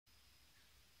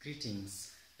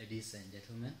Greetings, ladies and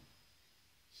gentlemen.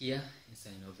 Here is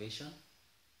an innovation,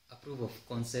 a proof of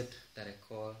concept that I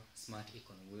call Smart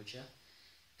Econ Wheelchair.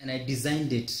 And I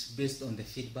designed it based on the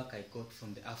feedback I got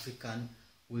from the African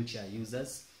wheelchair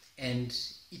users. And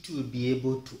it will be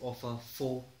able to offer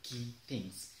 4 key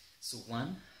things. So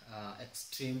 1,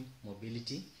 extreme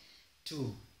mobility.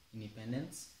 2,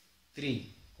 independence.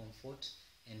 3, comfort.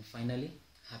 And finally,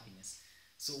 happiness.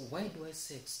 So why do I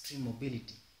say extreme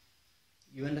mobility?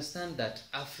 You understand that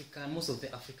most of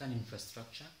the African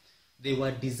infrastructure, they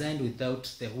were designed without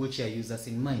the wheelchair users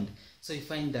in mind. So you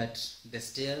find that the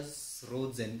stairs,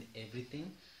 roads and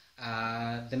everything,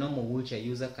 the normal wheelchair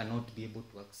user cannot be able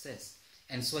to access.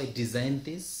 And so I designed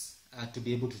this to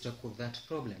be able to tackle that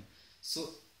problem. So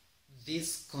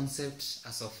this concept,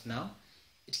 as of now,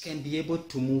 it can be able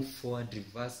to move forward,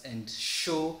 reverse, and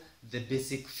show the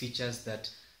basic features that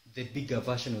the bigger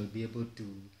version will be able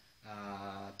to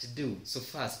do. So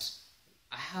first,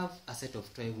 I have a set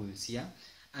of toy wheels here,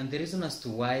 and the reason as to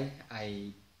why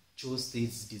I chose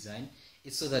this design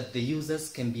is so that the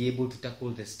users can be able to tackle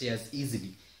the stairs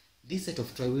easily. This set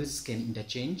of toy wheels can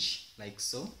interchange like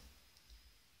so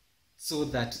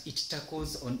that it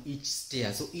tackles on each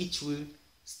stair. So each wheel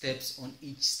steps on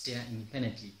each stair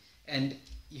independently, and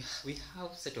we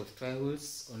have set of toy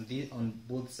wheels on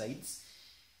both sides.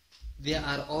 They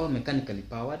are all mechanically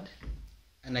powered,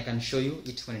 and I can show you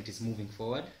it when it is moving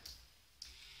forward,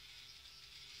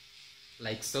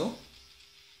 like so.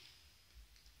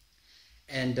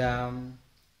 And that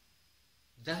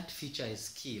feature is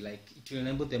key. Like, it will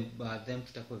enable them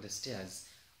to tackle the stairs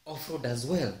off-road as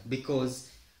well,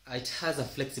 because it has a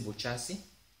flexible chassis.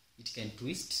 It can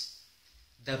twist.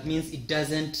 That means it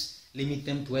doesn't limit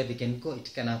them to where they can go.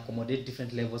 It can accommodate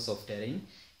different levels of terrain,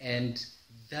 and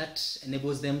that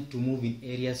enables them to move in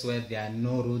areas where there are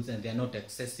no roads and they are not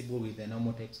accessible with the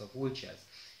normal types of wheelchairs.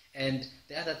 And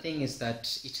the other thing is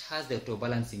that it has the auto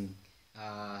balancing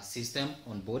system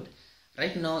on board.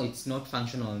 Right now it's not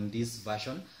functional on this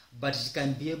version, but it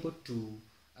can be able to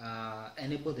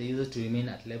enable the user to remain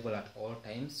at level at all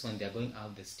times when they are going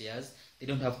up the stairs. They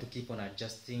don't have to keep on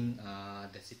adjusting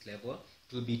the seat level.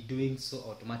 It will be doing so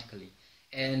automatically.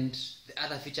 And the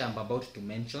other feature I'm about to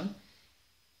mention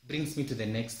brings me to the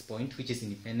next point, which is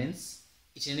independence.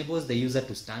 It enables the user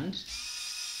to stand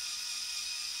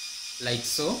like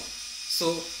so. So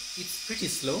it's pretty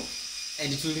slow,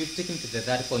 and it will be taken to the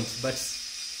third point, but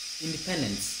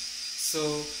independence. So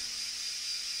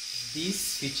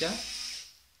this feature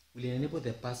will enable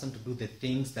the person to do the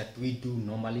things that we do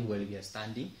normally while we are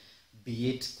standing,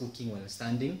 be it cooking while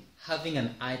standing, having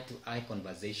an eye-to-eye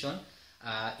conversation.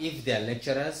 If they are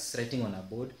lecturers writing on a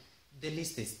board, the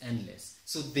list is endless.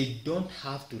 So they don't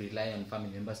have to rely on family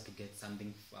members to get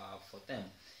something for them.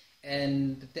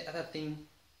 And the other thing,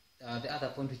 the other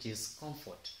point, which is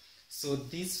comfort. So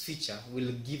this feature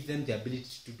will give them the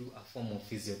ability to do a form of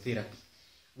physiotherapy.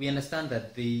 We understand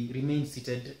that they remain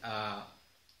seated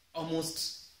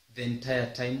almost the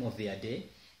entire time of their day,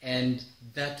 and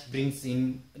that brings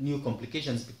in new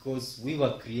complications because we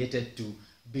were created to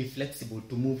be flexible,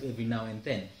 to move every now and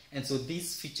then. And so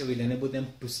this feature will enable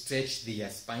them to stretch their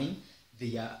spine,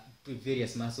 their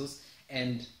various muscles,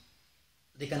 and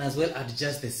they can as well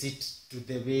adjust the seat to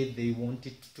the way they want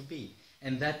it to be.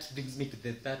 And that brings me to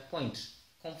the third point,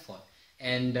 comfort.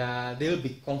 And they'll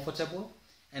be comfortable,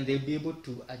 and they'll be able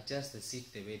to adjust the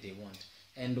seat the way they want.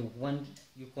 And when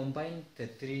you combine the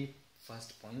 3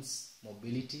 first points,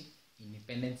 mobility,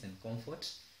 independence, and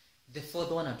comfort, the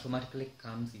fourth one automatically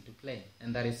comes into play,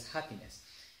 and that is happiness.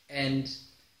 And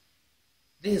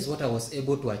this is what I was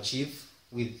able to achieve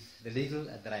with the little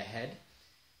that I had.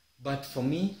 But for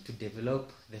me to develop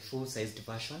the full-sized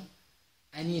version,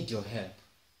 I need your help.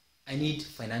 I need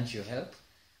financial help.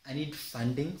 I need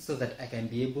funding so that I can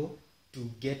be able to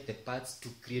get the parts to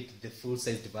create the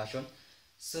full-sized version,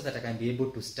 so that I can be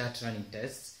able to start running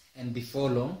tests, and before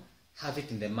long have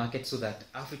it in the market so that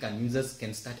African users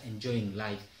can start enjoying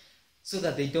life, so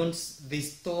that they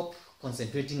stop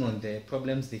concentrating on the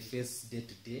problems they face day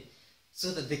to day,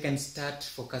 so that they can start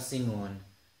focusing on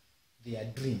their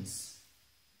dreams.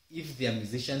 If they are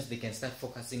musicians, they can start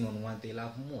focusing on what they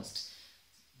love most.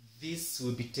 This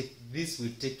will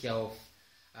take care of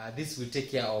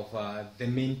the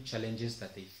main challenges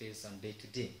that they face on day to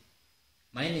day.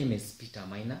 My name is Peter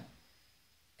Maina,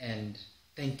 and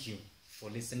thank you for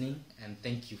listening, and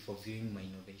thank you for viewing my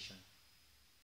innovation.